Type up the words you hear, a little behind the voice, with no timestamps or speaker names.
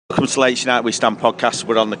Welcome to Latest United We Stand podcast.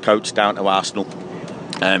 We're on the coach down to Arsenal.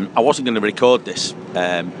 I wasn't going to record this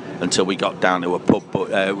until we got down to a pub,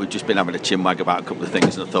 but we've just been having a chinwag about a couple of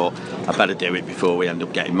things, and I thought I better do it before we end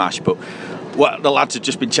up getting mashed. But what the lads have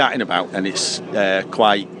just been chatting about, and it's been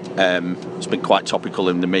quite topical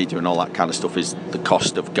in the media and all that kind of stuff, is the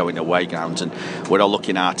cost of going away grounds, and we're all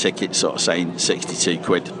looking at our tickets, sort of saying 62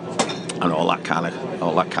 quid. And all that kind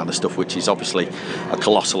of stuff, which is obviously a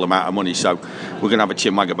colossal amount of money. So we're going to have a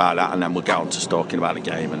chinwag about that, and then we'll get on to talking about the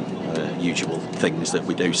game and usual things that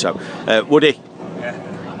we do. So, Woody,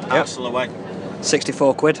 Arsenal away,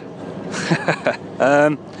 64 quid.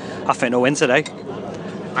 I think they'll win today.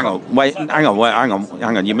 Hang on.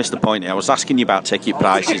 You missed the point here. I was asking you about ticket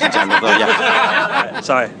prices in general.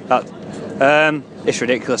 Sorry, it's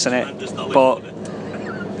ridiculous, isn't it? But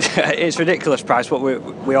it's ridiculous price, but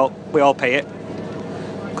we all pay it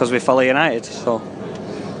because we follow United. So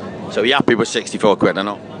you're happy with 64 quid or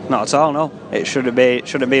not? Not at all. No, it shouldn't be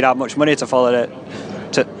that much money to follow it,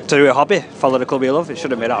 to do a hobby, follow the club you love. It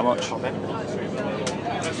shouldn't be that much.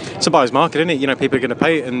 It's a buyer's market, isn't it? You know, people are going to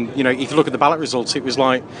pay it, and you know, if you look at the ballot results, it was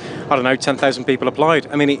like 10,000 people applied.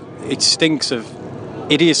 I mean, it stinks of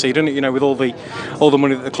idiocy, doesn't it? You know, with all the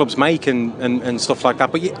money that the clubs make and stuff like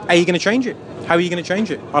that. But are you going to change it? How are you going to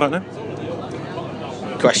change it? I don't know.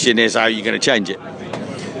 Question is, how are you going to change it?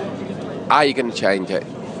 Are you going to change it?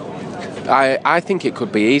 I think it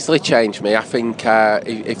could be easily changed. I think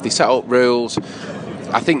if they set up rules,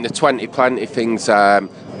 I think the 20-plenty thing's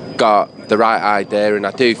got the right idea, and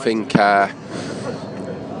I do think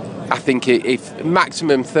if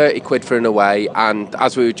maximum 30 quid for an away, and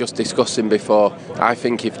as we were just discussing before, I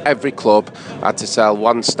think if every club had to sell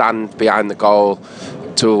one stand behind the goal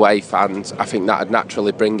to away fans, I think that would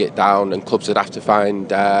naturally bring it down, and clubs would have to find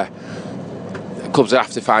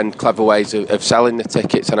clever ways of selling the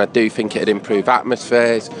tickets, and I do think it'd improve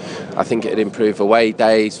atmospheres. I think it'd improve away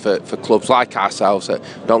days for clubs like ourselves that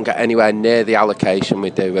don't get anywhere near the allocation we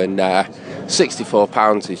do, and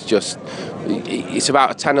 £64 is just, it's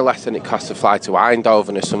about a tenner less than it costs to fly to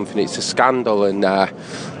Eindhoven or something. It's a scandal, and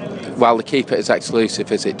while they keep it as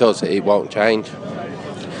exclusive as it does, it won't change.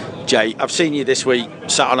 Jay, I've seen you this week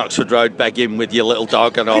sat on Oxford Road begging with your little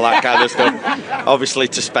dog and all that kind of stuff. Obviously,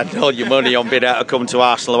 to spend all your money on being able to come to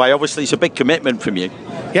Arsenal away, obviously it's a big commitment from you.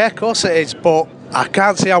 Yeah, of course it is, but I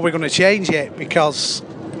can't see how we're going to change it, because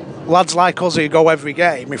lads like us who go every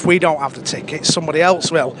game, if we don't have the tickets, somebody else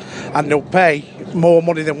will, and they'll pay more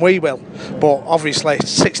money than we will. But obviously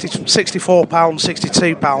 £64,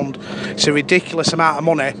 £62, it's a ridiculous amount of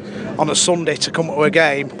money on a Sunday to come to a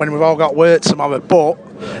game when we've all got work tomorrow. But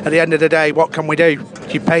at the end of the day, what can we do?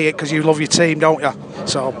 You pay it because you love your team, don't you?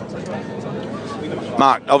 So,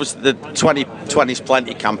 Mark, obviously the 20's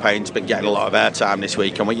Plenty campaign's been getting a lot of airtime this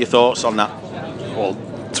week, and what are your thoughts on that? Well,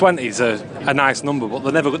 20 is a nice number,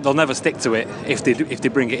 but they'll never stick to it if they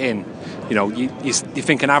bring it in. You know, you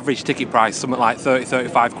think an average ticket price, something like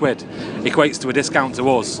 30-35 quid, equates to a discount to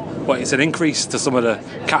us, but it's an increase to some of the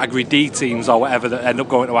Category D teams or whatever that end up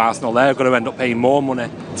going to Arsenal. They're going to end up paying more money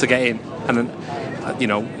to get in, and then, you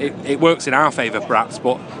know, it works in our favour perhaps,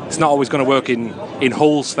 but it's not always going to work in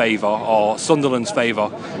Hull's favour or Sunderland's favour,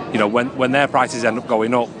 you know, when their prices end up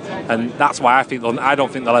going up. And that's why I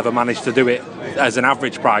don't think they'll ever manage to do it as an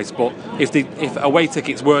average price. But if away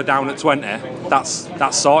tickets were down at 20, that's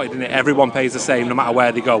sorted, isn't it? Everyone pays the same no matter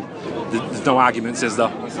where they go. There's no arguments, is there?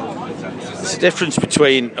 There's a difference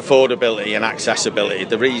between affordability and accessibility.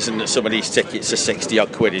 The reason that some of these tickets are 60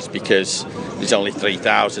 odd quid is because there's only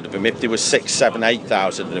 3,000 of them. If there was 6, 7,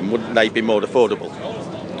 8,000 of them, wouldn't they be more affordable?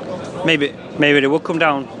 Maybe they would come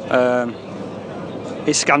down.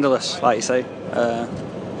 It's scandalous, like you say,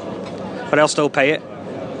 but I'll still pay it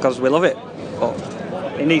because we love it. But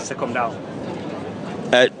it needs to come down.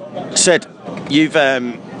 Sid, you've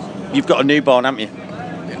got a newborn, haven't you?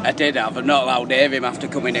 I did have. I'm not allowed to hear him after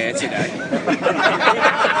coming here today.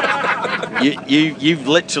 You've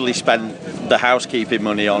literally spent the housekeeping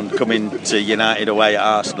money on coming to United away at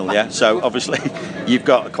Arsenal, yeah? So obviously you've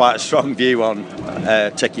got quite a strong view on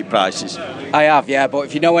ticket prices. I have, yeah, but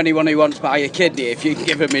if you know anyone who wants to buy a kidney, if you can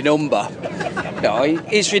give him my number. No,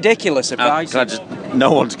 it's ridiculous, the price.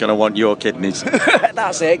 No one's going to want your kidneys.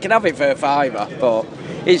 That's it, can have it for a £5, but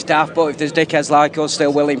it's daft. But if there's dickheads like us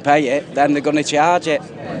still willing to pay it, then they're going to charge it.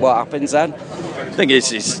 What happens then? The thing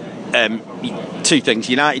is two things.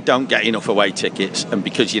 United don't get enough away tickets, and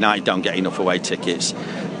because United don't get enough away tickets,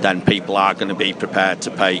 then people are going to be prepared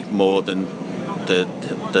to pay more than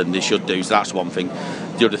they should do. So that's one thing.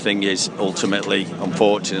 The other thing is, ultimately,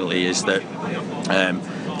 unfortunately, is that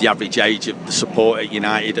the average age of the support at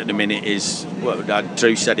United at the minute is, well,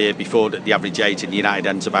 Drew said here before that the average age in United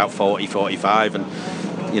ends about 40, 45, and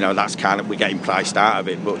that's kind of, we're getting priced out of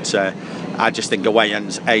it. But I just think away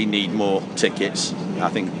ends, A, need more tickets. I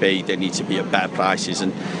think B, they need to be at better prices,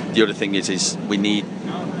 and the other thing is we need,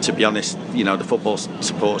 to be honest, the Football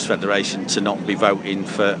Supporters Federation to not be voting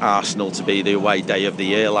for Arsenal to be the away day of the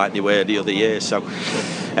year like they were the other year. So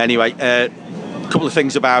anyway, a couple of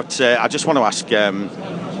things about, I just want to ask,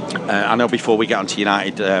 I know before we get on to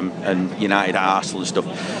United and United at Arsenal and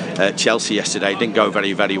stuff, Chelsea yesterday didn't go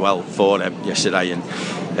very, very well for them yesterday, and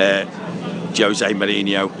Jose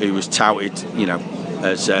Mourinho, who was touted,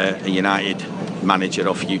 as a United manager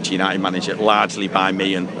or future United manager, largely by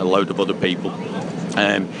me and a load of other people.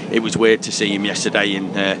 It was weird to see him yesterday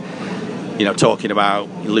in, talking about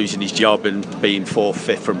losing his job and being 4th,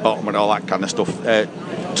 5th from bottom and all that kind of stuff.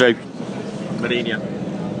 Drew, Mourinho.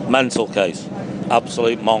 Mental case,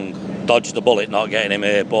 absolute mong. Dodged the bullet not getting him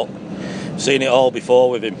here, but seen it all before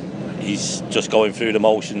with him. He's just going through the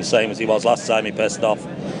motions, same as he was last time he pissed off.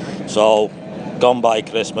 So, gone by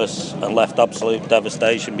Christmas and left absolute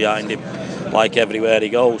devastation behind him, like everywhere he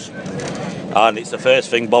goes. And it's the first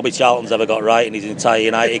thing Bobby Charlton's ever got right in his entire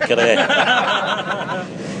United career.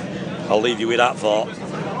 I'll leave you with that thought.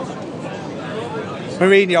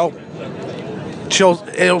 Mourinho,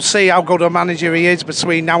 he'll see how good a manager he is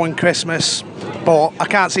between now and Christmas, but I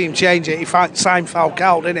can't see him change it. He signed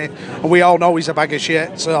Falcao, didn't he? And we all know he's a bag of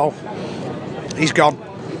shit, so he's gone.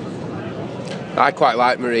 I quite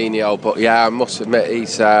like Mourinho, but yeah, I must admit he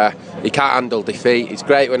can't handle defeat. He's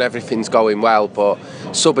great when everything's going well, but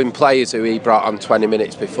subbing players who he brought on 20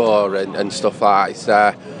 minutes before and stuff like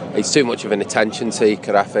that, he's too much of an attention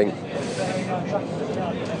seeker, I think.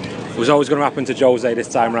 It was always going to happen to Jose this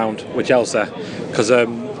time round with Chelsea, because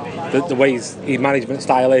the way his management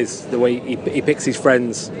style is, the way he picks his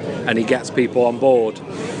friends and he gets people on board.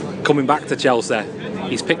 Coming back to Chelsea,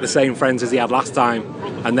 he's picked the same friends as he had last time,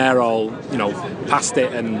 and they're all, past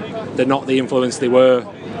it, and they're not the influence they were.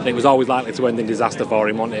 It was always likely to end in disaster for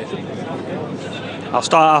him, wasn't it? I'll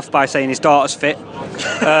start off by saying his daughter's fit.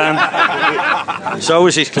 So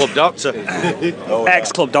is his club doctor.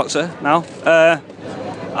 Ex-club doctor now.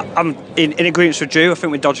 I'm in agreement with Drew. I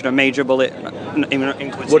think we're dodging a major bullet.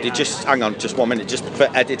 Would you just hang on just 1 minute, just for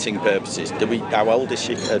editing purposes? How old is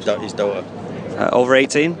she? His daughter? Over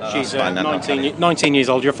 18. She's 19 years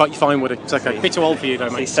old. You're fine with it. It's okay. A bit too old for you, though,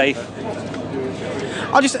 mate. He's safe.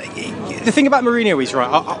 The thing about Mourinho is, right,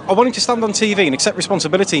 I want him to stand on TV and accept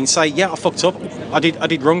responsibility and say, yeah, I fucked up, I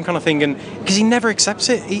did wrong, kind of thing, and because he never accepts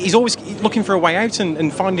it. He's always looking for a way out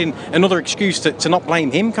and finding another excuse to not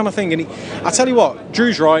blame him, kind of thing. And I tell you what,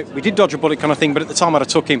 Drew's right, we did dodge a bullet, kind of thing, but at the time I'd have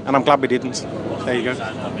took him, and I'm glad we didn't. There you go.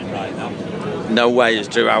 No way has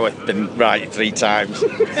Drew Howarth been right 3 times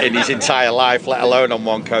in his entire life, let alone on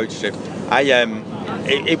one coach trip.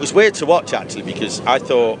 It was weird to watch, actually, because I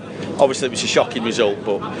thought, obviously it was a shocking result,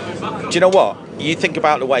 but do you know what? You think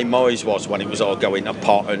about the way Moyes was when it was all going to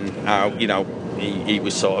pot, and how, he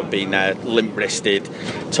was sort of being limp-wristed,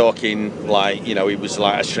 talking like, he was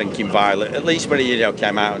like a shrinking violet. At least Mourinho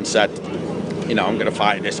came out and said, I'm going to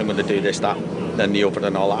fight this, I'm going to do this, that, and the other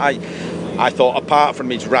and all that. I thought, apart from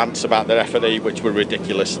his rants about the referee, which were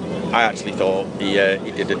ridiculous, I actually thought he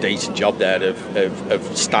did a decent job there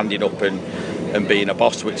of standing up and being a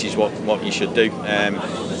boss, which is what you should do.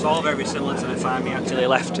 It's all very similar to the time he actually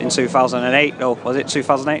left in 2008, or was it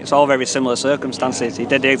 2008? It's all very similar circumstances. He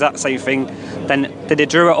did the exact same thing. Then did he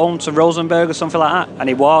drew at home to Rosenborg or something like that, and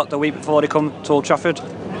he walked the week before they come to Old Trafford.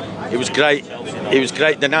 It was great. It was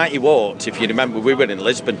great. The night he walked, if you remember, we were in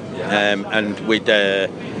Lisbon, and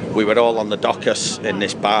we were all on the dockers in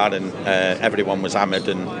this bar, and everyone was hammered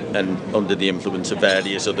and under the influence of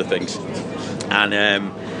various other things.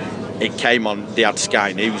 And it came on, they had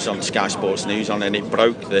Sky News on, Sky Sports News on, and it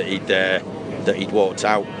broke that he'd walked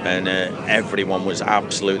out, and everyone was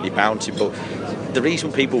absolutely bouncing. But the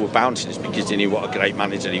reason people were bouncing is because they knew what a great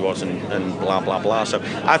manager he was, and blah blah blah. So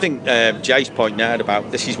I think Jay's point there about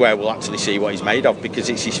this is where we'll actually see what he's made of, because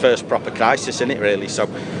it's his first proper crisis, isn't it, really? So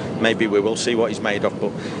maybe we will see what he's made of.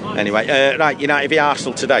 But anyway, right, United v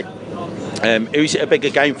Arsenal today. Who's it a bigger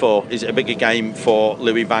game for? Is it a bigger game for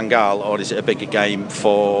Louis van Gaal, or is it a bigger game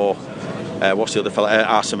for what's the other fella?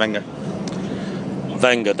 Arsene Wenger.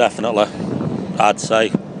 Wenger, definitely. I'd say.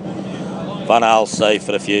 Van Gaal's safe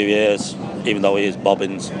for a few years, even though he is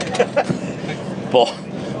bobbins. But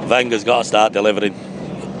Wenger's got to start delivering.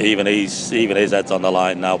 Even his head's on the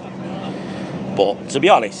line now. But to be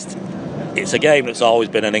honest, it's a game that's always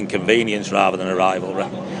been an inconvenience rather than a rivalry.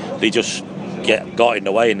 They just got in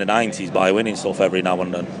the way in the 90s by winning stuff every now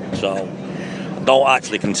and then. So don't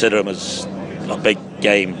actually consider them as a big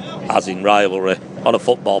game, as in rivalry. On a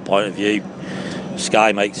football point of view,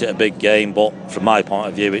 Sky makes it a big game, but from my point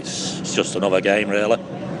of view, it's just another game, really.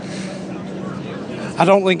 I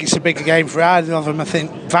don't think it's a big game for either of them. I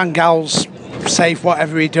think Van Gaal's safe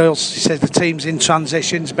whatever he does. He says the team's in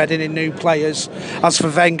transitions, bedding in new players. As for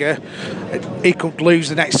Wenger, he could lose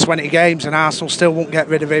the next 20 games and Arsenal still won't get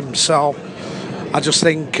rid of him. So I just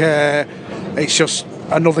think it's just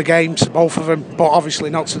another game to both of them, but obviously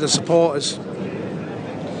not to the supporters.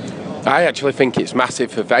 I actually think it's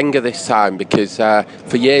massive for Wenger this time because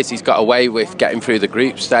for years he's got away with getting through the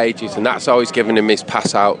group stages, and that's always given him his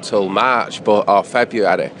pass out till March or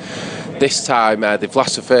February. This time they've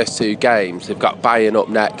lost the first 2 games. They've got Bayern up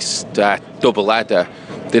next, double header.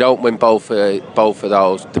 They don't win both of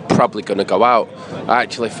those, they're probably going to go out. I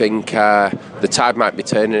actually think the tide might be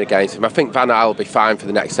turning against him. I think Van Gaal will be fine for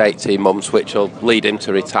the next 18 months, which will lead him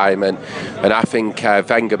to retirement. And I think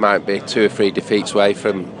Wenger might be 2 or 3 defeats away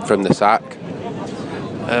from the sack.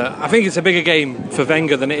 I think it's a bigger game for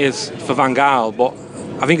Wenger than it is for Van Gaal, but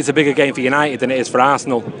I think it's a bigger game for United than it is for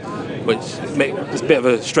Arsenal, which is a bit of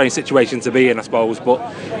a strange situation to be in, I suppose. But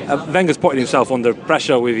Wenger's putting himself under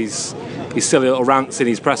pressure with his silly little rants in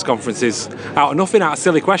his press conferences, out of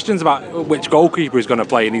silly questions about which goalkeeper he's going to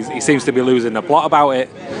play, and he seems to be losing the plot about it.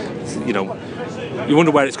 You know, you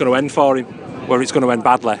wonder where it's going to end for him, where it's going to end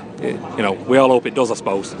badly. You know, we all hope it does, I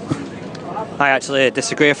suppose. I actually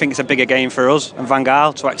disagree. I think it's a bigger game for us and Van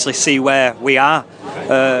Gaal to actually see where we are.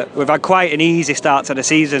 We've had quite an easy start to the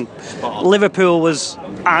season. Liverpool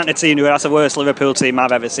aren't a team that's the worst Liverpool team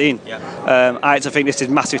I've ever seen. I actually think this is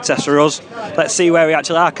a massive test for us. Let's see where we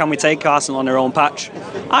actually are. Can we take Arsenal on their own patch?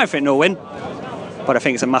 I think they'll win, but I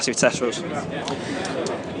think it's a massive test for us.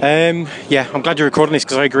 Yeah, I'm glad you're recording this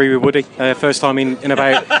because I agree with Woody. First time in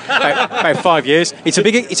about 5 years. It's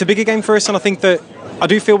a bigger game for us, and I think that I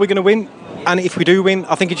do feel we're going to win. And if we do win,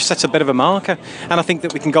 I think it just sets a bit of a marker. And I think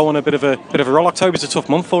that we can go on a bit of a roll. October's a tough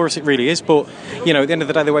month for us, it really is. But you know, at the end of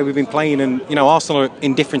the day, the way we've been playing, and you know, Arsenal are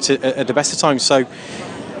indifferent at the best of times. So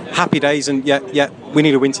happy days, and yeah, we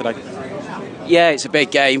need a win today. Yeah, it's a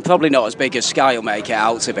big game. Probably not as big as Sky will make it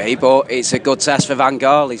out to be, but it's a good test for Van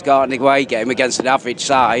Gaal. He's got an away game against an average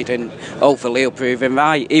side, and hopefully he'll prove him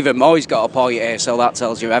right. Even Moyes got a point here, so that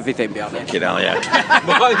tells you everything, beyond it. You know,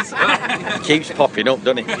 yeah. Keeps popping up,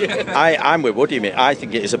 doesn't he? I'm with Woody, mate. I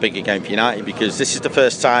think it is a bigger game for United because this is the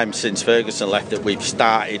first time since Ferguson left that we've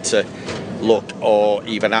started to look or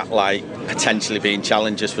even act like potentially being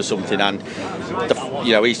challengers for something, and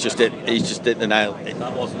you know, he's just hit the nail.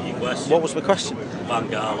 That wasn't your question. What was my question? Van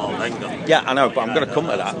Gaal or Wenger? Yeah, I know, but I'm going to come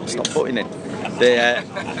to that. Stop putting it.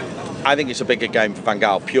 I think it's a bigger game for Van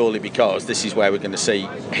Gaal purely because this is where we're going to see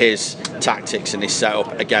his tactics and his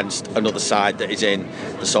setup against another side that is in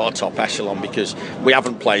the sort of top echelon, because we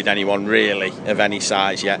haven't played anyone really of any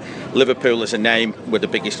size yet. Liverpool as a name were the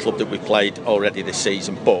biggest club that we've played already this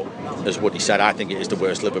season, but as Woody said, I think it is the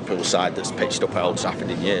worst Liverpool side that's pitched up at Old Trafford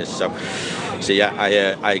in years. So yeah,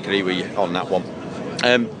 I agree with you on that one.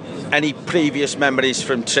 Any previous memories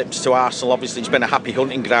from trips to Arsenal? Obviously, it's been a happy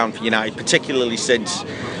hunting ground for United, particularly since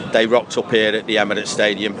they rocked up here at the Emirates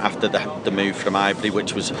Stadium after the move from Highbury,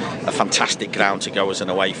 which was a fantastic ground to go as an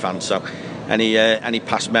away fan. So, any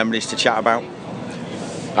past memories to chat about?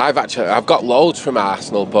 I've got loads from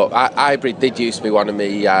Arsenal, but Highbury did used to be one of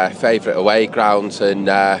my favourite away grounds, and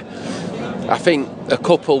I think a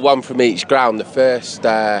couple, one from each ground. The first,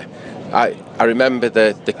 I remember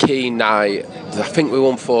the Keane night. I think we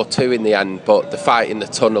won 4-2 in the end, but the fight in the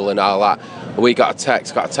tunnel and all that. We got a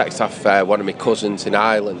text off one of my cousins in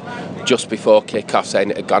Ireland just before kick-off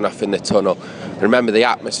saying it had gone off in the tunnel. I remember the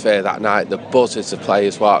atmosphere that night, the buzz as the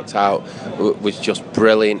players walked out was just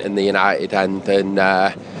brilliant in the United end, and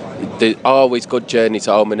always good journeys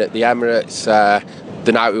home. And at the Emirates,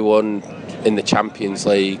 the night we won in the Champions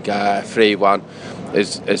League 3-1,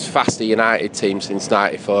 as fast a United team since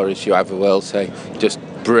 '94 as you ever will see. Just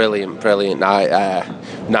brilliant night.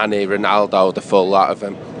 Nani, Ronaldo, the full lot of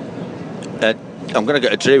them. I'm going to go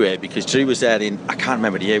to Drew here because Drew was there in, I can't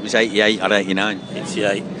remember the year, it was 88 or 89.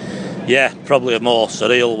 88. Yeah, probably a more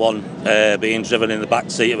surreal one, being driven in the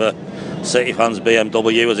back seat of a City fan's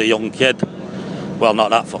BMW as a young kid. Well, not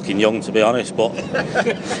that fucking young to be honest, but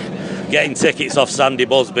getting tickets off Sandy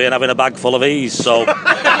Busby and having a bag full of ease, so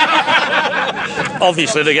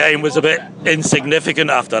obviously the game was a bit insignificant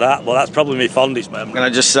after that, but that's probably my fondest memory. Can I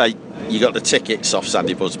just say, you got the tickets off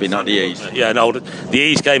Sandy Busby, not the ease? Yeah, no, the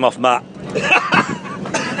ease came off Matt.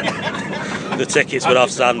 The tickets were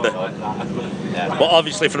off Sandy. But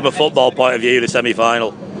obviously from a football point of view, the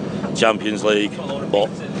semi-final, Champions League, but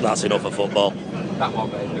that's enough for football.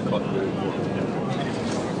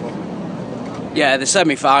 Yeah, the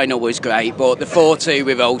semi-final was great, but the 4-2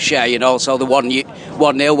 with O'Shea and also the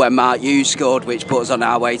 1-0 when Mark Hughes scored, which put us on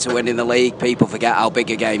our way to winning the league. People forget how big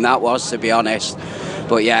a game that was, to be honest.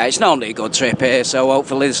 But yeah, it's not only a good trip here, so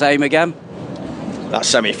hopefully the same again. That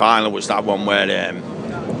semi-final was that one where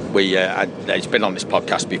it's been on this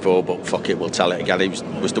podcast before, but fuck it, we'll tell it again. It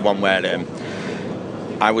was the one where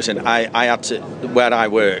I had to, where I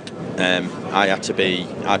work, I had to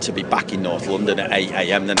be back in North London at 8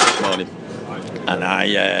 a.m. the next morning, and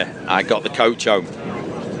I got the coach home,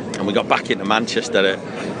 and we got back into Manchester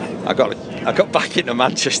I got back into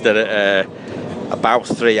Manchester at about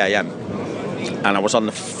 3 a.m. and I was on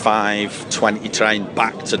the 5:20 train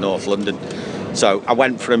back to North London. So I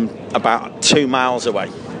went from about 2 miles away.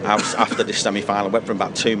 After this semi-final, I went from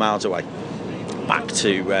about 2 miles away back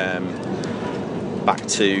to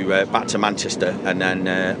Manchester, and then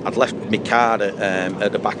I'd left my car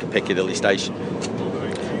at the back of Piccadilly Station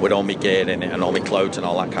with all my gear in it and all my clothes and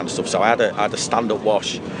all that kind of stuff. So I had a stand-up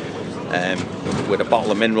wash with a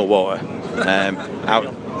bottle of mineral water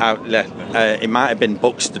out there. It might have been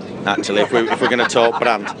Buxton, actually, if we're going to talk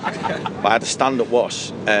brand. But I had a stand-up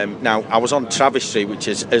wash. Now, I was on Travis Street, which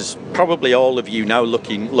is, as probably all of you know,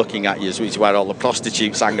 looking at you, which is where all the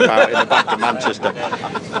prostitutes hang about in the back of Manchester.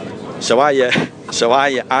 So I'd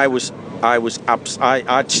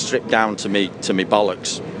stripped down to me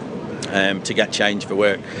bollocks to get changed for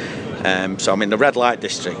work. So I'm in the red light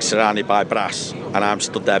district, surrounded by brass, and I'm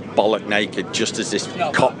stood there bollock naked just as this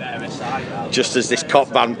cop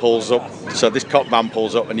van pulls up. So this cop van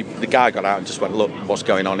pulls up, and the guy got out and just went, "Look, what's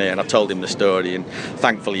going on here?" And I told him the story, and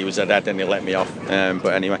thankfully he was a dead and he let me off.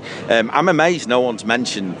 But anyway, I'm amazed no one's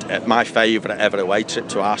mentioned my favourite ever away trip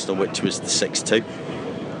to Arsenal, which was the 6-2.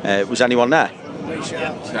 Was anyone there?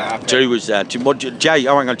 Drew was there. Jay,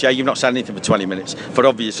 oh hang on, Jay, you've not said anything for 20 minutes for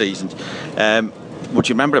obvious reasons. What do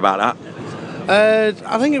you remember about that?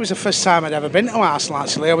 I think it was the first time I'd ever been to Arsenal,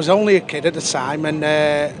 actually. I was only a kid at the time, and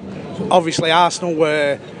obviously Arsenal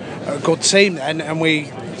were a good team then, and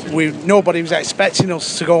nobody was expecting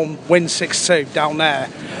us to go and win 6-2 down there,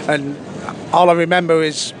 and all I remember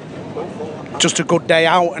is just a good day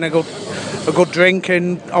out and a good drink,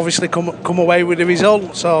 and obviously come away with the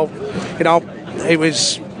result. So, you know, it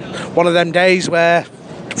was one of them days where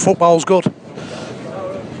football's good.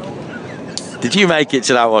 Did you make it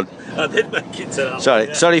to that one? I did make it to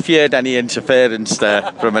that Sorry if you heard any interference there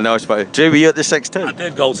from a noise. Drew, were you at the 6-2? I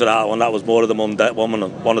did go to that one. That was more of the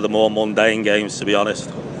one of the more mundane games, to be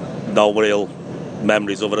honest. No real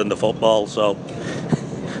memories other than the football, so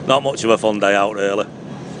not much of a fun day out, really.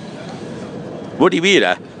 Woody, were you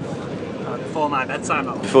there? Before my bedtime.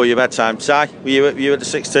 Before your bedtime. Si, were you at the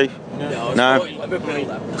 6-2? No.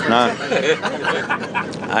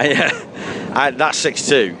 That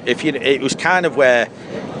 6-2. It was kind of where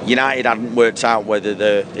United hadn't worked out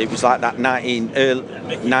whether it was like that 19.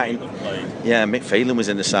 Yeah, Mick Phelan was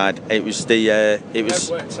in the side. It was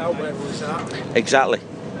Worked out where it was at. Exactly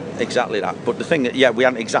that. But the thing that we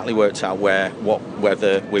hadn't exactly worked out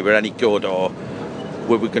whether we were any good or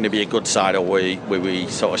we were going to be a good side or were we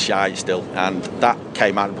sort of shy still, and that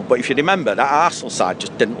came out. But if you remember, that Arsenal side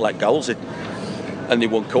just didn't let goals in, and they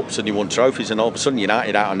won cups and they won trophies, and all of a sudden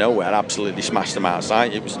United out of nowhere absolutely smashed them out of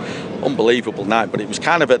sight. It was an unbelievable night, but it was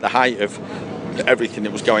kind of at the height of everything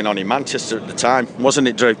that was going on in Manchester at the time, wasn't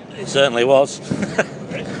it, Drew? It certainly was.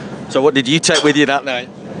 So what did you take with you that night?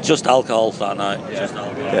 Just alcohol that night.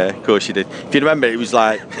 Yeah, of course you did. If you remember,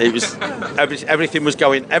 everything was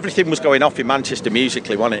going off in Manchester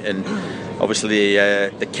musically, wasn't it? And obviously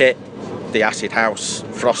the kit, the Acid House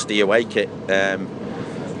Frosty away kit, and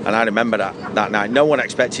I remember that night. No one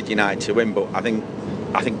expected United to win, but I think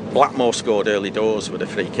Blackmore scored early doors with a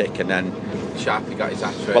free kick, and then Sharpie got his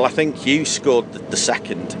hat-trick. Well, I think Hughes scored the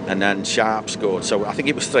second, and then Sharp scored. So I think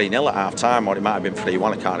it was 3-0 at half time, or it might have been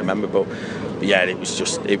 3-1. I can't remember, but yeah, it was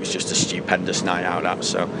just a stupendous night out. That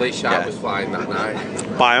so. Lee Sharp was flying that night.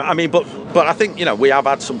 But I think we have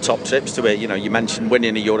had some top trips to it. You mentioned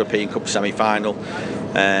winning a European Cup semi-final.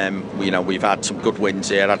 We've had some good wins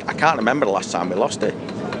here. I can't remember the last time we lost it.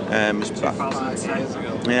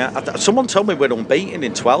 Someone told me we're unbeaten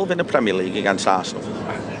in 12 in the Premier League against Arsenal.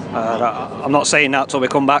 I'm not saying that till we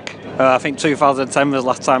come back. I think 2010 was the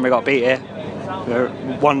last time we got beat here. We were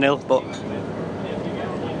 1-0, but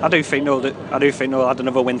I do think they'll add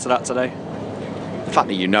another win to that today. The fact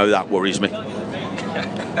that you know that worries me.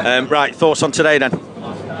 Right, thoughts on today then?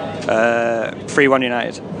 3-1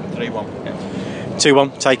 United. 3-1.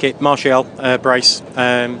 2-1, take it. Martial, brace.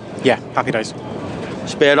 Happy days.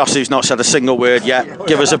 Spiros, who's not said a single word yet,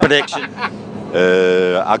 give us a prediction.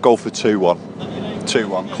 I go for 2-1.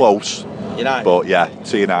 2-1, close. United. But yeah,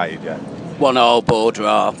 to United, yeah. 1-1 or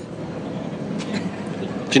draw. Do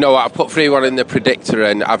you know what? I put 3-1 in the predictor,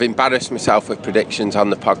 and I've embarrassed myself with predictions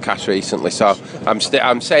on the podcast recently. So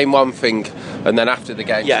I'm saying one thing, and then after the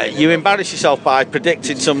game. Yeah, you embarrass yourself by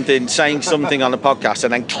predicting something, saying something on the podcast,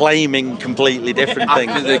 and then claiming completely different things.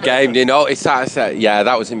 After the game, you notice that? Yeah,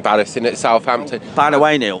 that was embarrassing at Southampton. By the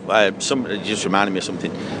way, Neil, somebody just reminded me of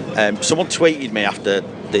something. Someone tweeted me after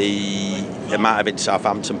the Might Have Been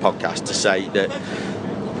Southampton podcast to say that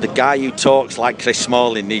the guy who talks like Chris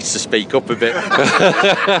Smalling needs to speak up a bit.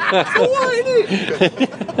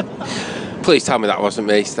 Please tell me that wasn't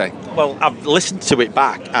me, Steve. Well, I've listened to it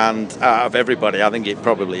back, and out of everybody, I think it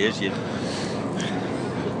probably is you.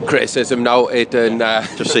 Criticism noted, and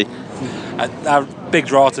just see. A big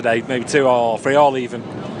draw today, maybe 2 or 3 all even.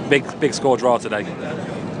 Big score draw today.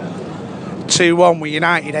 2-1 with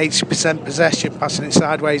United, 80% possession, passing it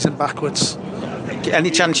sideways and backwards.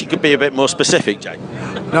 Any chance you could be a bit more specific, Jay?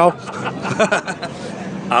 No.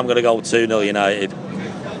 I'm going to go 2-0 United.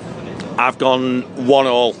 I've gone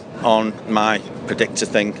 1-1 on my predictor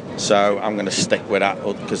thing, so I'm going to stick with that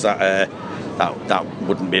because that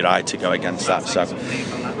wouldn't be right to go against that. So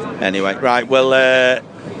anyway, right. Well, I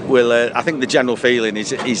think the general feeling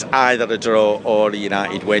is either a draw or a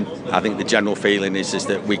United win. I think the general feeling is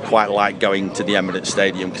that we quite like going to the Emirates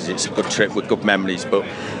Stadium because it's a good trip with good memories, but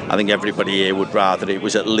I think everybody here would rather it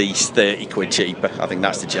was at least 30 quid cheaper. I think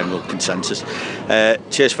that's the general consensus.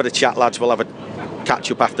 Cheers for the chat, lads. We'll have a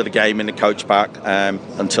catch up after the game in the coach park.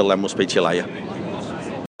 Until then, we'll speak to you later.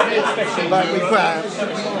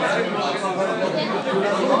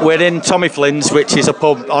 We're in Tommy Flynn's, which is a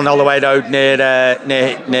pub on Holloway Road near I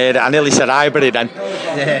nearly said Highbury then,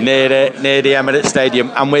 near the Emirates Stadium.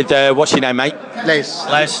 And with what's your name, mate?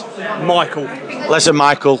 Les. Michael. Les and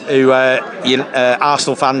Michael, who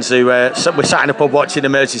Arsenal fans who we're sat in a pub watching the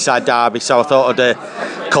Merseyside derby. So I thought I'd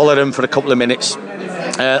collar them for a couple of minutes.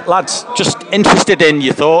 Lads, just interested in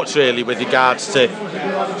your thoughts really with regards to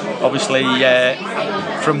obviously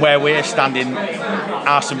from where we're standing.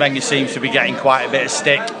 Arsene Wenger seems to be getting quite a bit of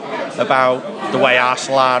stick about the way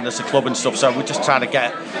Arsenal are as a club and stuff, so we're just trying to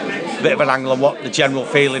get a bit of an angle on what the general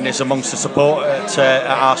feeling is amongst the support at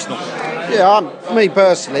Arsenal. Yeah, me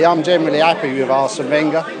personally, I'm generally happy with Arsene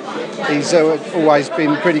Wenger. He's always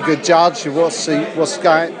been a pretty good judge of what's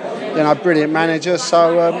going, brilliant manager,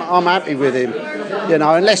 so I'm happy with him.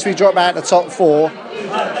 Unless we drop out the top 4,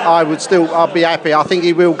 I'll be happy. I think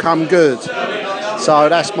he will come good. So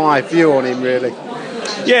that's my view on him, really.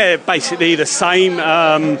 Yeah, basically the same.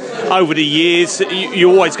 Over the years,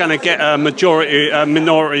 you're always going to get a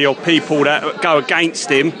minority of people that go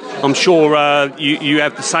against him. I'm sure you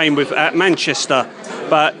have the same with at Manchester.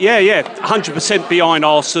 But yeah, 100% behind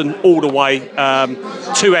Arsenal all the way.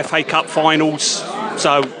 2 FA Cup finals,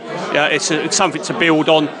 so it's something to build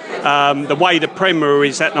on. The way the Premier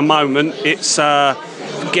is at the moment, it's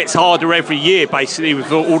gets harder every year, basically,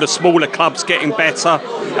 with all the smaller clubs getting better.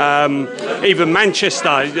 Even Manchester,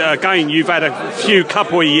 again, you've had a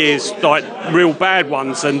couple of years, like real bad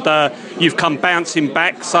ones, and you've come bouncing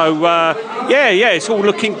back. So, it's all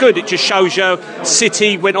looking good. It just shows you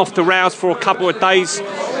City went off the rails for a couple of days.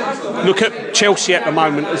 Look at Chelsea at the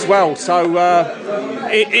moment as well. So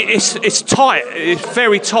it's tight. It's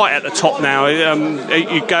very tight at the top now.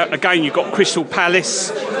 You've got Crystal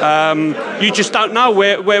Palace. You just don't know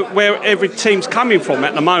where every team's coming from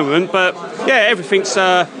at the moment. But yeah, everything's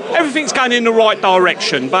going in the right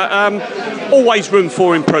direction. But always room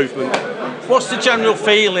for improvement. What's the general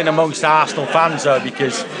feeling amongst Arsenal fans though?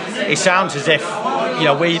 Because it sounds as if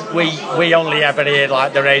we only ever hear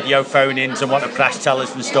like the radio phone-ins and what the press tell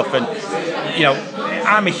us and stuff. And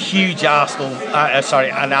I'm a huge Arsene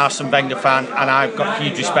Wenger fan, and I've got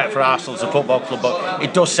huge respect for Arsenal as a football club. But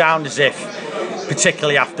it does sound as if,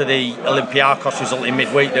 particularly after the Olympiacos result in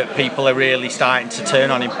midweek, that people are really starting to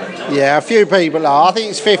turn on him. Yeah, a few people are. I think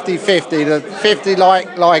it's 50-50. The 50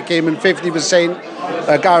 like him and 50%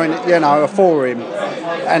 are going, are for him.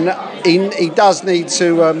 And he does need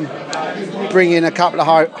to bring in a couple of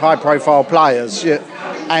high-profile players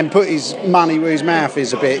and put his money where his mouth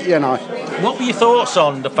is a bit, What were your thoughts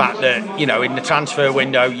on the fact that, in the transfer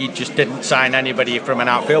window, you just didn't sign anybody from an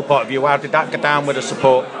outfield point of view? How did that go down with the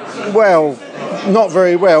support? Well, not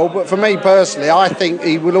very well, but for me personally, I think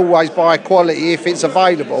he will always buy quality if it's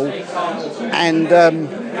available, and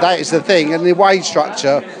that is the thing. And the wage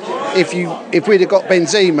structure, if we'd have got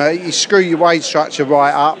Benzema, you screw your wage structure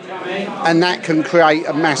right up, and that can create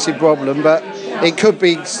a massive problem. But it could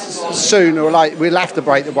be sooner or later. We'll have to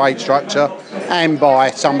break the wage structure and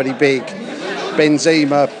buy somebody big,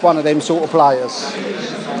 Benzema, one of them sort of players.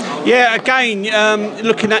 Yeah, again,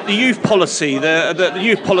 looking at the youth policy, the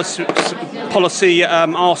youth policy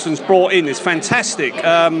Arsenal's brought in is fantastic.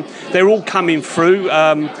 They're all coming through.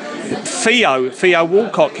 Theo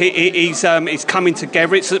Walcott, he's coming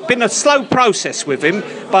together. It's been a slow process with him,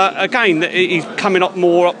 but again, he's coming up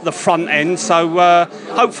more up the front end. So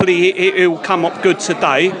hopefully he'll come up good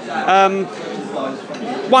today.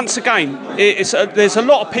 Once again, there's a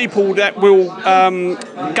lot of people that will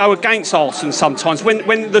go against Arsenal sometimes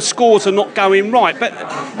when the scores are not going right. But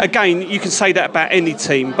again, you can say that about any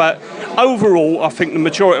team. But overall, I think the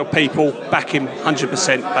majority of people back him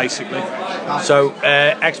 100%, basically. So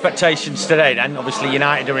expectations today then? Obviously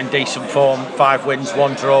United are in decent form, 5 wins,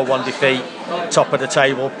 1 draw, 1 defeat, top of the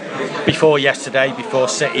table. Before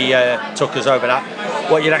City took us over that.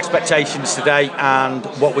 What are your expectations today, and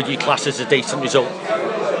what would you class as a decent result?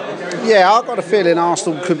 Yeah, I've got a feeling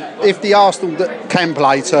Arsenal could, if the Arsenal that can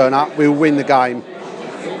play turn up, we'll win the game.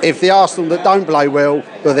 If the Arsenal that don't play well,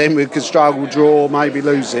 but then we could struggle, draw, maybe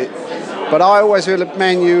lose it. But I always feel that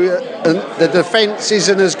Man U, the defence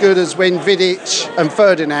isn't as good as when Vidic and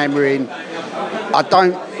Ferdinand were in. I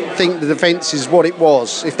don't think the defence is what it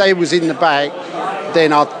was. If they was in the back, then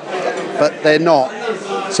but they're not.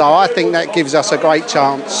 So I think that gives us a great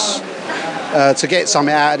chance to get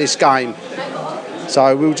something out of this game.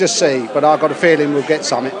 So we'll just see, but I've got a feeling we'll get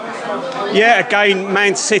something. Yeah, again,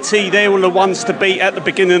 Man City, they were the ones to beat at the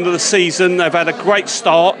beginning of the season. They've had a great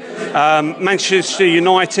start. Manchester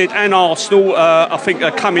United and Arsenal, I think,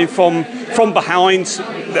 are coming from behind.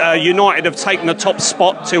 United have taken the top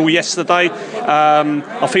spot till yesterday.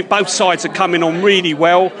 I think both sides are coming on really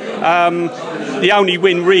well. The only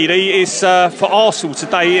win really is for Arsenal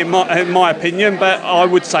today, in my opinion, but I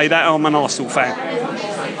would say that I'm an Arsenal fan.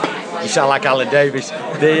 You sound like Alan Davies.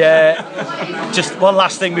 Just one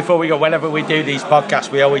last thing before we go. Whenever we do these podcasts,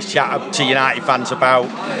 we always chat to United fans about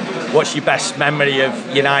what's your best memory of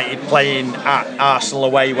United playing at Arsenal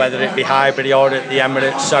away, whether it be Highbury or at the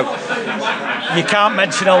Emirates. So you can't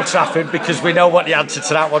mention Old Trafford because we know what the answer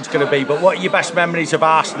to that one's going to be. But what are your best memories of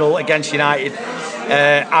Arsenal against United,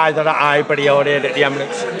 either at Highbury or here at the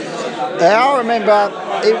Emirates? I remember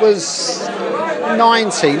it was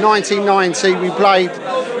 1990. We played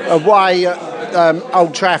away at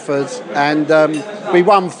Old Trafford, and we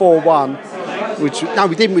won 4-1. No,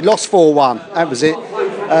 we didn't. We lost 4-1. That was it.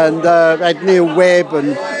 And had Neil Webb,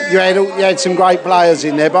 and you had some great players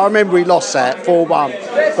in there. But I remember we lost that 4-1.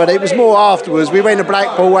 But it was more afterwards. We went to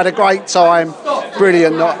Blackpool, had a great time.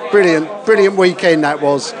 Brilliant weekend that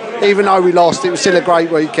was. Even though we lost, it was still a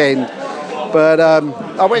great weekend. But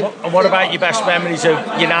I went. And what about your best memories of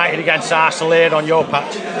United against Arsenal here on your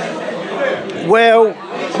patch? Well,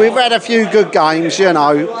 we've had a few good games, you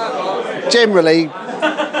know. Generally,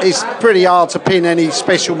 it's pretty hard to pin any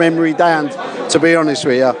special memory down, to be honest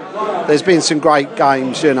with you. There's been some great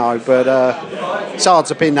games, you know, but it's hard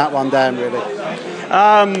to pin that one down, really.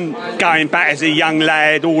 Going back as a young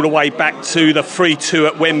lad, all the way back to the 3-2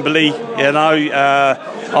 at Wembley, you know.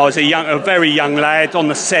 I was a very young lad on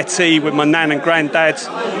the settee with my nan and granddad.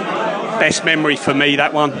 Best memory for me,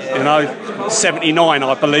 that one, you know. 79,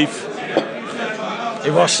 I believe.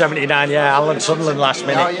 It was 79, yeah. Alan Sunderland last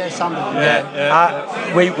minute. Oh yeah, Sunderland.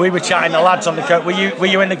 Yeah. We were chatting, the lads on the court. Were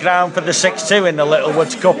you in the ground for the 6-2 in the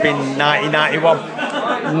Littlewoods Cup in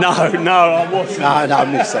 1991? No, I wasn't. No, I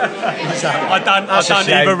missed it. I don't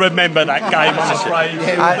even remember that game, I'm afraid.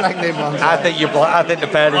 I think the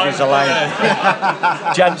pair of yous are lying.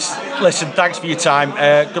 Gents, listen, thanks for your time.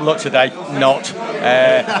 Good luck today. Thanks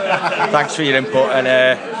for your input, and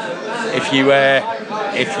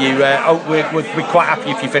we're quite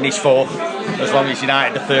happy if you finish 4th, as long as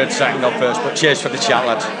United the 3rd, 2nd or 1st. But cheers for the chat,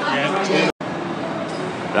 lads.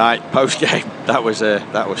 Right, post game. That was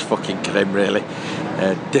fucking grim, really.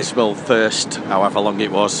 Dismal first, however long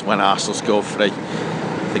it was, when Arsenal scored 3. I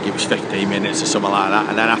think it was 15 minutes or something like that.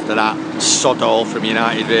 And then after that, sod all from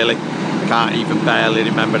United, really. Can't even barely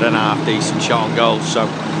remember an half-decent shot on goal. So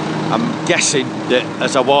I'm guessing that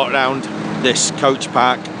as I walk around this coach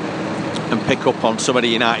park and pick up on some of the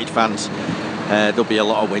United fans, there'll be a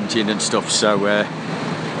lot of whinging and stuff. So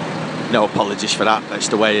no apologies for that. That's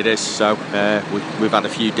the way it is. So we've had a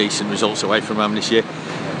few decent results away from them this year.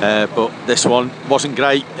 But this one wasn't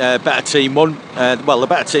great. Better team won. The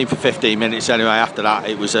better team for 15 minutes anyway. After that,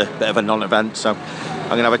 it was a bit of a non-event. So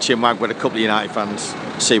I'm going to have a chinwag with a couple of United fans,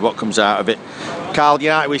 see what comes out of it. Carl,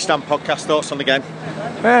 United We Stand podcast, thoughts on the game?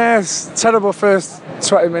 It's terrible first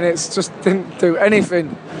 20 minutes. Just didn't do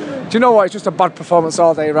anything. Do you know what? It's just a bad performance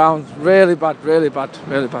all day round. Really bad.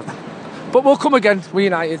 But we'll come again. We're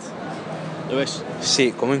United. Lewis? See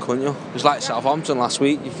it coming, couldn't you? It was like Southampton last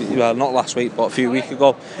week. Well, not last week, but a few weeks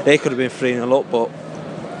ago. They could have been 3-0 up, but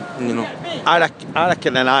You know. I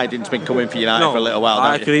reckon an Iding's been coming for United for a little while.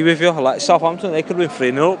 I agree with you. Like Southampton, they could have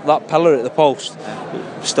been 3-0. That Pella at the post,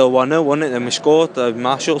 still 1-0, wasn't it? Then we scored.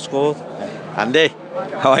 Marshall scored. Andy,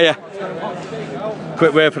 how are you?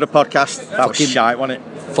 Quick word for the podcast. That was shite, wasn't it?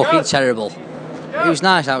 Fucking terrible. It was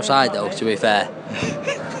nice outside though, to be fair.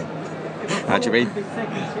 How do you mean?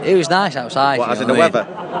 It was nice outside. What, as in the weather?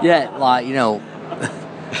 Yeah, like, you know,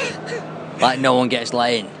 like no one gets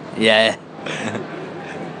let in. Yeah.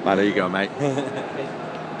 Well, there you go, mate.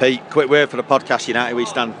 Pete, quick word for the podcast. United, we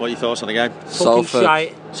stand. What are your thoughts on the game? Fucking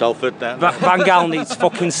shite. Salford. Van Gaal needs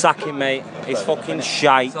fucking sacking, mate. He's fucking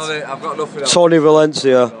shite. Sorry, I've got nothing else. Tony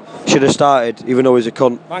Valencia should have started, even though he's a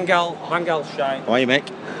cunt. Van Gaal's shite. How are you, Mick?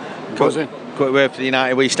 Quick word for the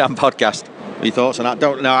United We Stand podcast. What are your thoughts on that?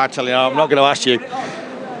 Don't know. Actually, no, I'm not going to ask you.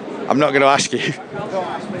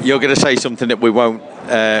 You're going to say something that we won't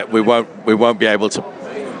be able to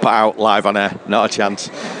put out live on air. Not a chance.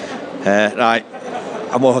 Right,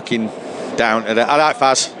 I'm walking down to the. All right,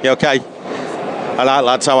 Faz, you okay? All right,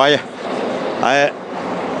 lads, how are you?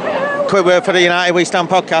 Quick word for the United We Stand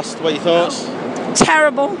podcast. What are your thoughts?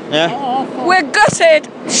 Terrible. Yeah. We're gutted,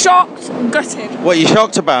 shocked, gutted. What are you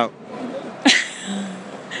shocked about?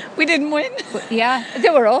 We didn't win. Yeah, they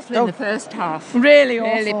were awful in the first half. Really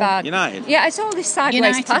awful. Really bad. United? Yeah, it's all this sideways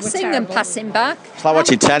United were passing and terrible. passing back. It's like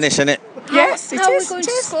watching tennis, isn't it? Yes, it How are we is, going it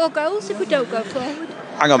to is. score goals if we don't go forward?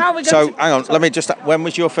 Hang How are on. we So, going to- hang on. Let me just. When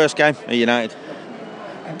was your first game at United?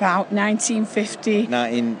 About 1950.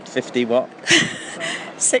 1950 what?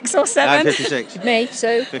 6 or 7. 1956. Me,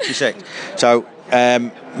 so. 56. So,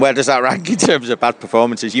 where does that rank in terms of bad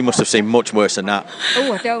performances? You must have seen much worse than that.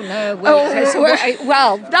 Oh, I don't know.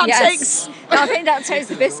 Well, that yes. takes. I think that takes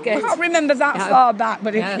the biscuit. I can't remember that No. far back,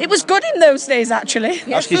 but No. it was good in those days, actually.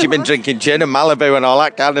 That's because you've been drinking gin and Malibu and all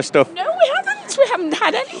that kind of stuff. No, we haven't. We haven't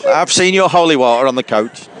had anything. I've seen your holy water on the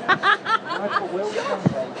coach.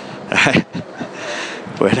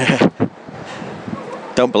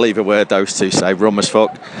 Don't believe a word those two say. Rum as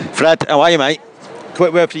fuck. Fred, how are you, mate?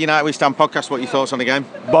 Quick word for the United We Stand podcast. What are your thoughts on the game?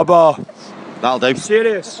 Baba. That'll do.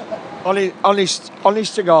 Serious.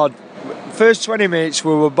 Honest to God. First 20 minutes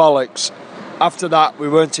we were bollocks. After that we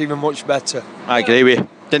weren't even much better. I agree with you.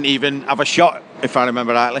 Didn't even have a shot, if I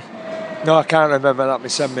remember rightly. No, I can't remember that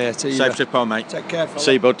myself, mate. Either. Safe trip home, mate. Take care, fella.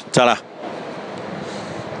 See you, bud. Ta-ra.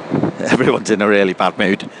 Everyone's in a really bad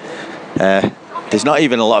mood. There's not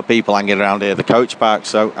even a lot of people hanging around here, the coach park,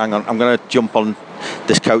 so hang on, I'm going to jump on.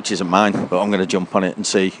 This coach isn't mine, but I'm going to jump on it and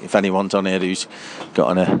see if anyone's on here who's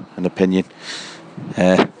got an opinion.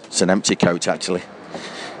 It's an empty coach, actually.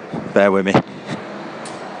 Bear with me.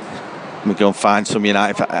 Let me go and find some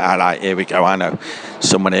United. All right, here we go. I know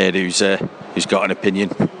someone here who's got an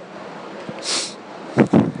opinion. It's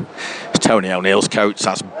Tony O'Neill's coach.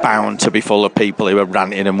 That's bound to be full of people who are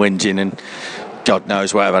ranting and whinging and God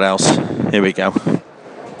knows whatever else. Here we go.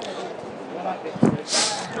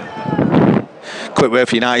 Quick word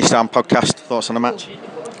for United Stand podcast. Thoughts on the match?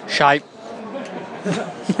 Shite.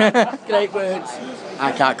 Great words.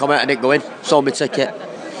 I can't comment, I didn't go in. Sold my ticket.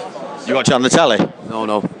 You watch it on the telly?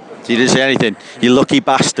 No. You didn't see anything? You lucky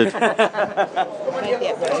bastard.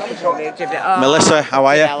 Melissa, how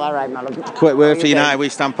are you? Yeah, all right, madam. Quick word for United We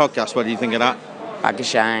Stand podcast. What do you think of that? Bag of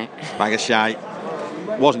shite. Bag of shite.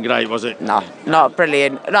 Wasn't great, was it? No, not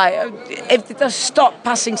brilliant. Right, if they just stop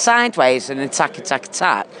passing sideways and attack,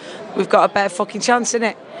 we've got a better fucking chance in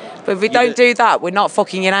it. But if we don't do that, we're not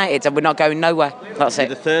fucking United and we're not going nowhere. That's You're it.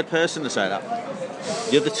 the third person to say that.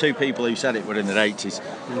 The other two people who said it were in their 80s.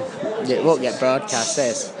 It won't get broadcast,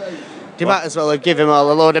 this. You might as well have given them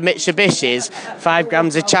all a load of Mitsubishis, 5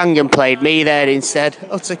 grams of Chang and played me there instead.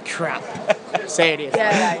 Utter crap. Serious.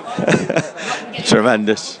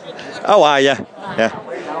 Tremendous. How are you? Yeah.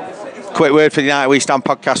 Quick word for the United We Stand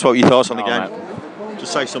podcast. What were your thoughts on the game?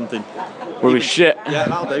 Just say something. We were shit. Yeah,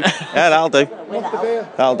 that'll do.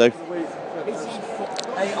 That'll do.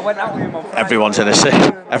 Everyone's in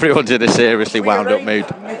a seriously wound up mood.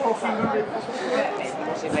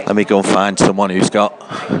 Let me go and find someone who's got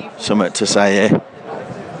something to say here.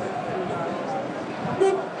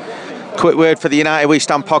 Quick word for the United We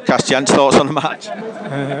Stand podcast, gents. Thoughts on the match?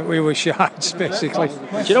 We were shite, basically.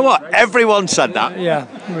 Do you know what? Everyone said that. Yeah.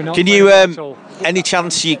 We're not Can you, at all. any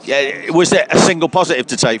chance was there a single positive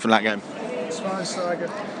to take from that game?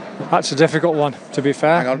 That's a difficult one, to be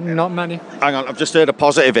fair. Hang on. Not many. Hang on, I've just heard a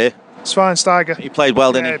positive here. Schweinsteiger. He played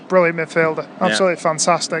well, didn't he? Brilliant midfielder. Absolutely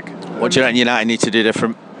fantastic. What do you reckon United need to do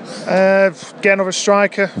different? Get another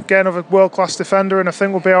striker, get another world-class defender, and I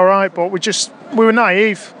think we'll be all right. But we were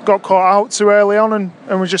naive, got caught out too early on,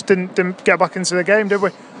 and we just didn't get back into the game, did we?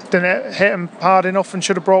 Didn't hit him hard enough, and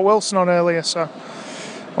should have brought Wilson on earlier. So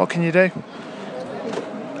what can you do?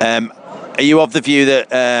 Are you of the view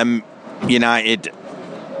that United,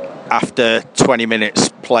 after 20 minutes,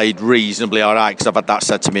 played reasonably all right? Because I've had that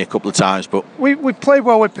said to me a couple of times. But we played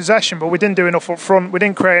well with possession, but we didn't do enough up front. We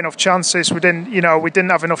didn't create enough chances. We didn't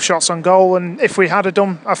have enough shots on goal. And if we had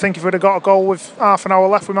done, I think if we'd have got a goal with half an hour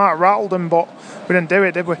left, we might have rattled them. But we didn't do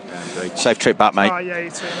it, did we? Safe trip back, mate. Oh, yeah, you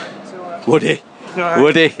too, mate. Woody.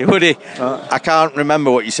 I can't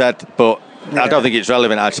remember what you said, but I don't think it's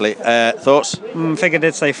relevant actually. Thoughts? I think I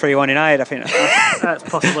did say 3-1 United. I think that's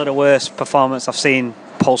possibly the worst performance I've seen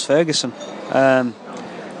post Ferguson.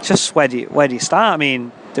 Just where do you start? I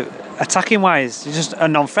mean, attacking wise, just a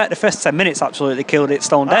non-threat. The first 10 minutes absolutely killed it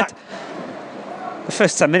stone dead. The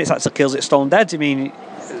first 10 minutes actually kills it stone dead. I mean,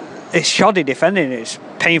 it's shoddy defending. It's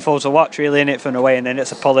painful to watch, really, in it from away, and then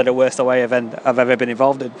it's probably the worst away event I've ever been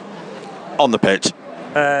involved in. On the pitch?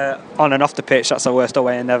 On and off the pitch, that's the worst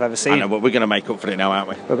away end I've ever seen. I know, but we're going to make up for it now, aren't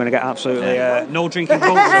we? We're going to get absolutely no drinking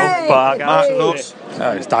goals, though. But I get Thoughts?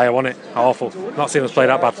 It's dire, wasn't it? Awful. Not seen us play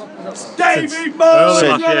that bad.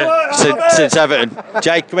 Since Everton.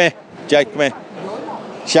 Jake, come here.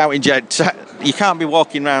 Shouting Jake. You can't be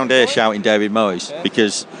walking around here shouting David Moyes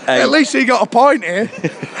because... At least he got a point here.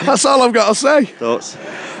 That's all I've got to say. Thoughts?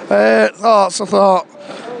 I thought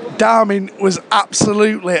Darmin was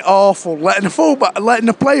absolutely awful, letting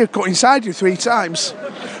a player cut inside you 3 times.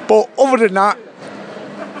 But other than that,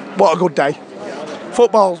 what a good day.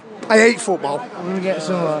 Football, I hate football. I'm gonna get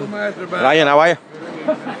some. Ryan, how are you?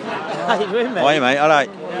 How you doing, mate? How are you, mate? All right.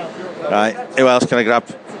 Right. Who else can I grab?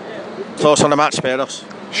 Thoughts on the match, Peros?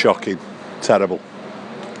 Shocking, terrible.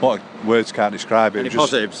 What words can't describe it. Any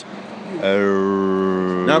positives?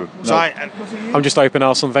 No. Sorry. I'm just hoping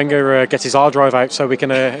Arsene Wenger gets his hard drive out so we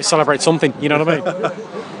can celebrate something. You know what I mean?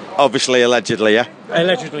 Obviously, allegedly, yeah.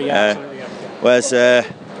 Allegedly, yeah. Where's?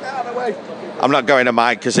 I'm not going to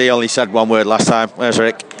Mike because he only said one word last time. Where's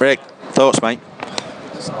Rick? Rick, thoughts, mate?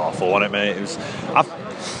 It's awful, wasn't it, mate?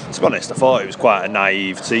 To be honest, I thought it was quite a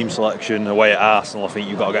naive team selection away at Arsenal. I think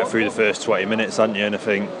you've got to get through the first 20 minutes, haven't you? And I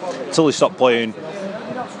think until they stopped playing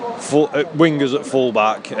wingers at full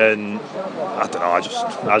back, and I don't know, I just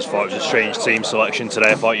thought it was a strange team selection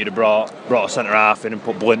today. I thought you'd have brought a centre half in and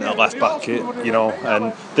put Blint at left back,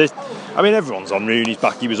 and everyone's on Rooney's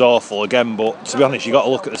back. He was awful again, but to be honest, you got to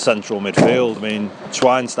look at the central midfield. I mean,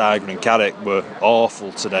 Schweinsteiger and Carrick were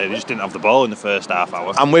awful today. They just didn't have the ball in the first half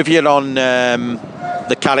hour. I'm with you on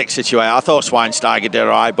the Carrick situation. I thought Schweinsteiger did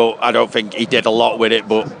alright, but I don't think he did a lot with it.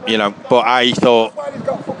 But I thought,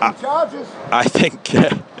 I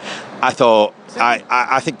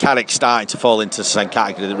think Carrick's starting to fall into the same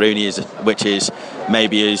category that Rooney is, which is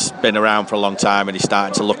maybe he's been around for a long time and he's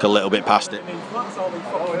starting to look a little bit past it.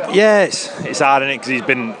 Yeah, it's hard, isn't it? Because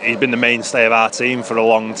he's been the mainstay of our team for a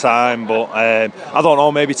long time. But I don't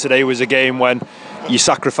know. Maybe today was a game when you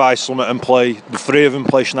sacrifice something and play the 3 of them,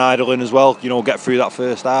 play Schneiderlin as well. Get through that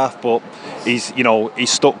first half. But he's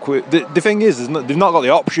stuck with the thing is they've not got the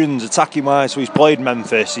options attacking wise. So he's played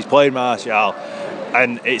Memphis, he's played Martial,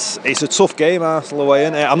 and it's a tough game Arsenal away,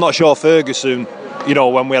 isn't it? I'm not sure Ferguson,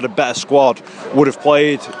 when we had a better squad, would have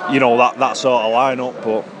played that sort of lineup.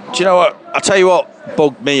 But do you know what? I'll tell you what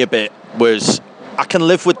bugged me a bit was I can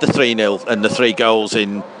live with the 3-0 and the 3 goals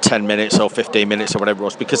in 10 minutes or 15 minutes or whatever it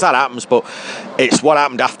was, because that happens, but it's what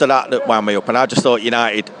happened after that wound me up, and I just thought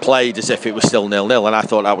United played as if it was still 0-0, and I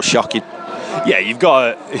thought that was shocking. Yeah, you've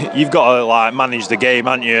got to like manage the game,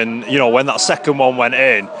 haven't you? And when that second one went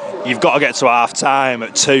in, you've got to get to half time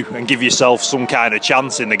at 2 and give yourself some kind of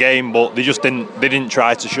chance in the game. But they just didn't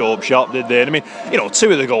try to show up shop, did they? And I mean,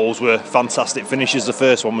 2 of the goals were fantastic finishes. The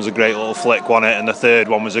first one was a great little flick, wasn't it? And the third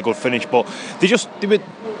one was a good finish. But they just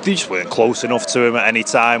weren't close enough to him at any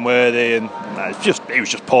time, were they? And it was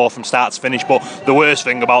just poor from start to finish. But the worst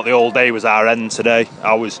thing about the whole day was our end today.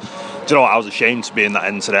 I was ashamed to be in that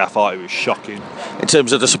end today. I thought it was shocking. In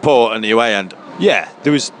terms of the support and the away end? Yeah,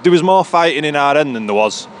 there was more fighting in our end than there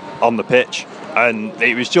was on the pitch, and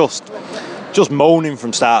it was just moaning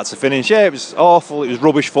from start to finish. Yeah, it was awful. It was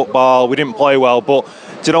rubbish football. We didn't play well, but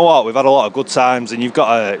do you know what? We've had a lot of good times, and you've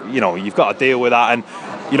got to deal with that. And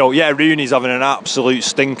Rooney's having an absolute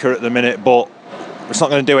stinker at the minute, but it's not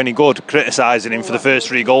going to do any good criticising him for the first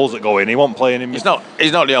 3 goals that go in. He won't play him. He's not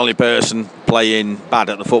the only person playing bad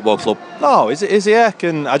at the football club. No, is he?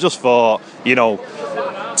 And I just thought,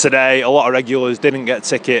 today a lot of regulars didn't get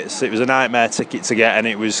tickets. It was a nightmare ticket to get, and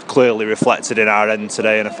it was clearly reflected in our end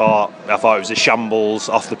today. And I thought it was a shambles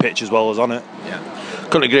off the pitch as well as on it. Yeah,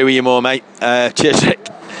 couldn't agree with you more, mate. Cheers, Rick.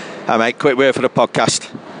 Hi, mate. Quick word for the podcast.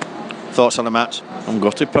 Thoughts on the match? I'm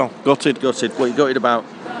gutted, pal. Gutted. What are you gutted about?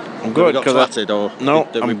 I'm good got twatted, or no,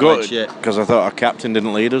 that we I'm played gutted shit? because I thought our captain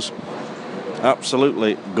didn't lead us.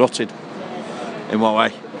 Absolutely gutted. In what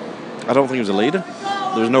way? I don't think he was a leader.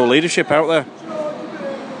 There was no leadership out there.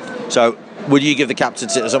 So, would you give the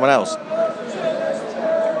captaincy to someone else?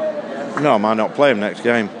 No, I might not play him next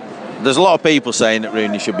game. There's a lot of people saying that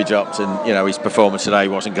Rooney should be dropped, and his performance today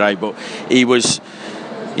wasn't great, but he was,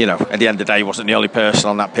 at the end of the day, he wasn't the only person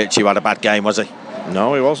on that pitch who had a bad game, was he?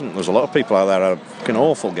 No, he wasn't. There's a lot of people out there who had a fucking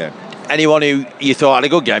awful game. Anyone who you thought had a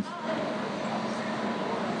good game?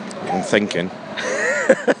 I'm thinking.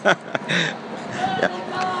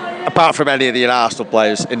 Apart from any of the Arsenal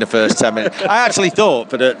players in the first 10 minutes. I actually thought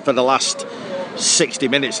for the last 60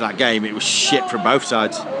 minutes of that game, it was shit from both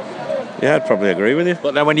sides. Yeah, I'd probably agree with you.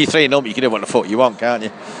 But then when you're 3-0, you can do what the fuck you want, can't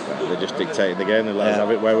you? They just dictated the game. They let us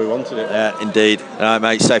have it where we wanted it. Yeah, indeed. All right,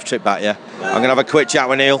 mate, safe trip back, yeah? I'm going to have a quick chat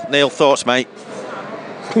with Neil. Neil, thoughts, mate?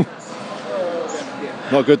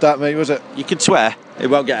 Not good that, mate, was it? You can swear. It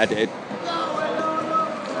won't get edited.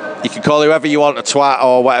 You can call whoever you want a twat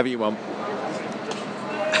or whatever you want.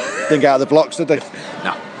 Didn't get out of the blocks, did they?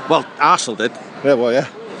 No. Well, Arsenal did. Yeah, well, yeah.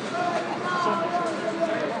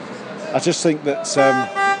 I just think that...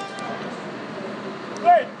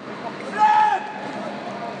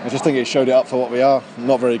 I just think it showed it up for what we are.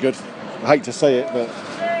 Not very good. I hate to say it, but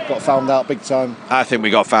got found out big time. I think we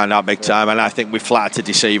got found out big time, and I think we flattered to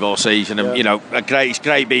deceive all season. And it's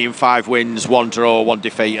great being 5 wins, 1 draw, 1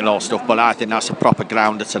 defeat, and all stuff. But I think that's a proper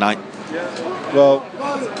grounder tonight. Well,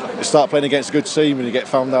 you start playing against a good team and you get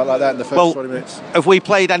found out like that in the first 20 minutes. Have we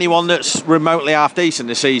played anyone that's remotely half decent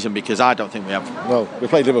this season? Because I don't think we have. Well, we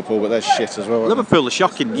played Liverpool, but they're shit as well. Liverpool are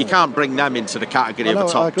shocking. You can't bring them into the category of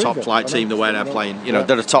a top flight team the way they're playing.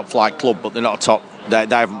 They're a top flight club, but they're not a top. They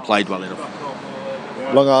haven't played well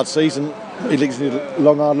enough. Long hard season. He leaves a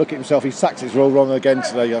long hard look at himself. His tactics were all wrong again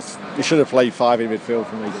today. He should have played 5 in midfield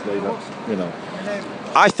for me today.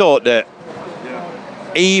 I thought that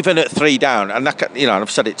even at 3 down, and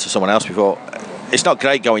I've said it to someone else before, it's not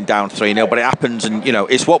great going down 3-0, but it happens, and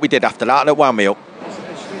it's what we did after that wound me up.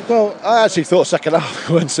 Well, I actually thought second half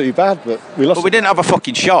weren't too bad, but we lost. But we didn't have a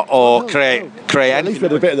fucking shot or create anything. At least we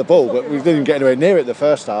had a bit of the ball, but we didn't get anywhere near it the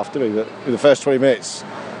first half, did we? But in the first 20 minutes,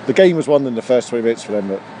 the game was won in the first 20 minutes for them.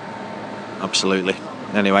 But absolutely.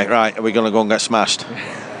 Anyway, right, are we going to go and get smashed?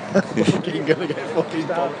 Fucking gonna get fucking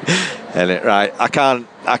done. Right, I can't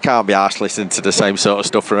be arsed listening to the same sort of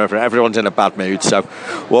stuff from everyone. Everyone's in a bad mood, so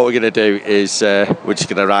what we're going to do is we're just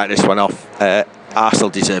going to write this one off. Arsenal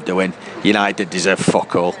deserved a win. United did deserve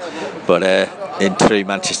fuck all, but in true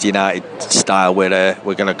Manchester United style, we're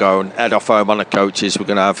going to go and head off home on the coaches. We're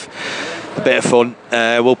going to have a bit of fun.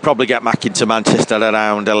 We'll probably get back into Manchester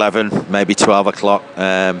around 11, maybe 12 o'clock,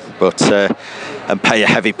 and pay a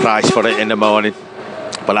heavy price for it in the morning.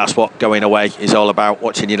 But that's what going away is all about,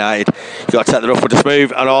 watching United. You've got to take the rough with the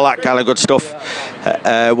smooth and all that kind of good stuff.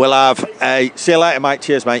 We'll have see you later, mate.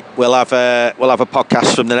 Cheers, mate. We'll have a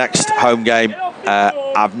podcast from the next home game.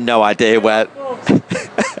 I've no idea where.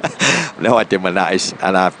 No idea when that is,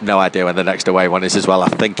 and I have no idea when the next away one is as well. I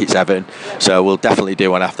think it's Everton, so we'll definitely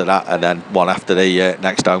do one after that, and then one after the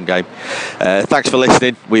next home game. Thanks for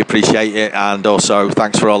listening, we appreciate it, and also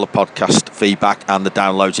thanks for all the podcast feedback and the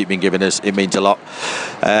downloads you've been giving us. It means a lot,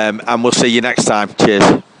 and we'll see you next time.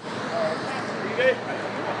 Cheers.